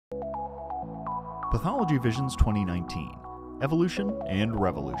Pathology Visions 2019, Evolution and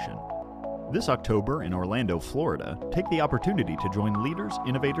Revolution. This October in Orlando, Florida, take the opportunity to join leaders,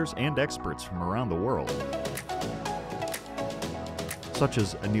 innovators, and experts from around the world, such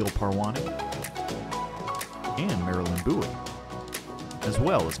as Anil Parwani and Marilyn Bowie, as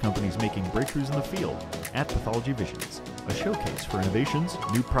well as companies making breakthroughs in the field at Pathology Visions, a showcase for innovations,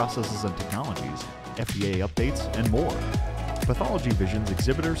 new processes and technologies, FDA updates, and more. Pathology Visions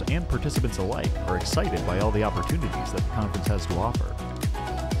exhibitors and participants alike are excited by all the opportunities that the conference has to offer.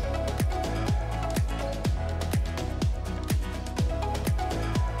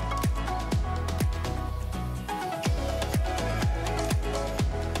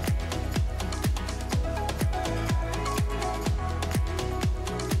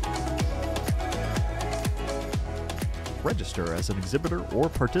 Register as an exhibitor or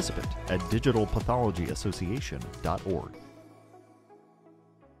participant at Digital Pathology Association.org.